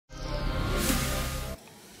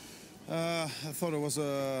I thought it was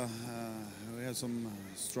we had some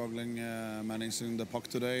struggling managing the puck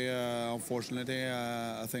today. Unfortunately,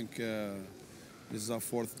 I think this is our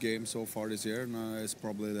fourth game so far this year, and it's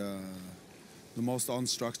probably the most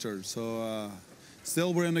unstructured. So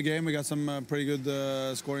still, we're in the game. We got some pretty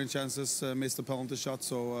good scoring chances. Missed the penalty shot,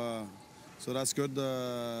 so that's good.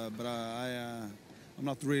 But I'm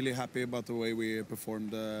not really happy about the way we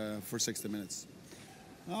performed for 60 minutes.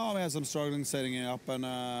 Oh, we had some struggling setting it up, and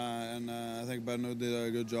I think Brno did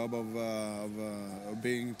a good job of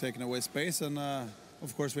being taking away space, and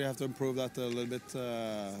of course we have to improve that a little bit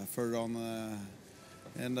further on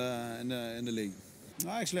in the league.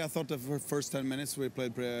 Actually, I thought the first 10 minutes we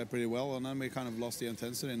played pretty well, and then we kind of lost the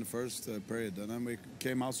intensity in the first period, and then we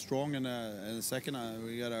came out strong in the second.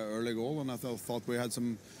 We got an early goal, and I thought we had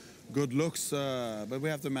some good looks, but we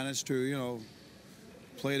have to manage to,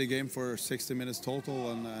 play the game for 60 minutes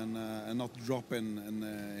total and not drop in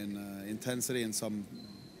intensity in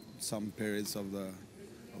some periods of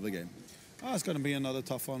the game. It's going to be another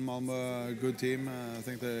tough one. Malmö, good team. I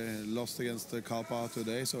think they lost against Kalpa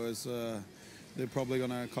today, so they're probably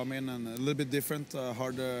going to come in and a little bit different,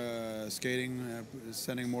 harder skating,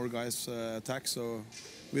 sending more guys attack. So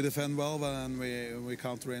we defend well, and we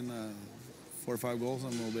counter in 4 or 5 goals,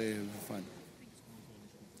 and we'll be fine.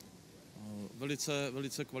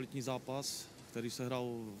 Velice kvalitní zápas, který se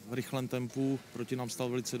hrál v rychlém tempu, proti nám stal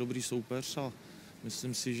velice dobrý soupeř a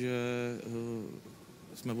myslím si, že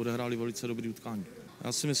jsme odehráli velice dobrý utkání.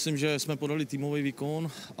 Já si myslím, že jsme podali týmový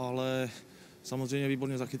výkon, ale samozřejmě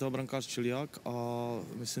výborně zachytal brankář Čiliak a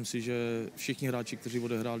myslím si, že všichni hráči, kteří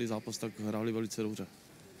odehráli zápas, tak hráli velice dobře.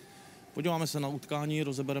 Podíváme se na utkání,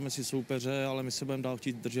 rozebereme si soupeře, ale my se budeme dál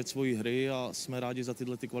chtít držet svoji hry a jsme rádi za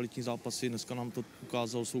tyhle kvalitní zápasy. Dneska nám to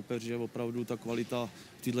ukázal soupeř, že opravdu ta kvalita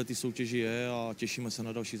v této soutěži je a těšíme se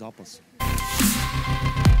na další zápas.